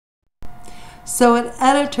So an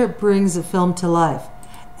editor brings a film to life,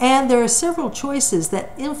 and there are several choices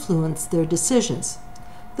that influence their decisions.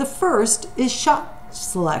 The first is shot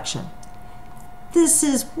selection. This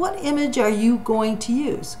is, what image are you going to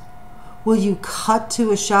use? Will you cut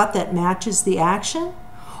to a shot that matches the action?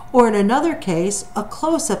 Or in another case, a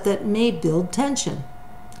close-up that may build tension?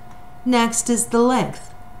 Next is the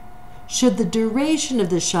length. Should the duration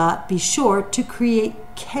of the shot be short to create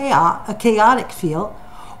a chaotic feel,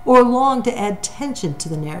 or long to add tension to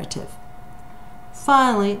the narrative?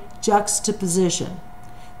 Finally, juxtaposition.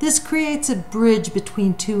 This creates a bridge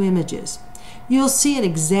between two images. You'll see an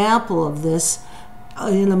example of this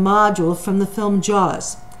in a module from the film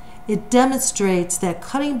Jaws. It demonstrates that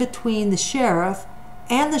cutting between the sheriff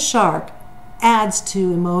and the shark adds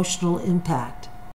to emotional impact.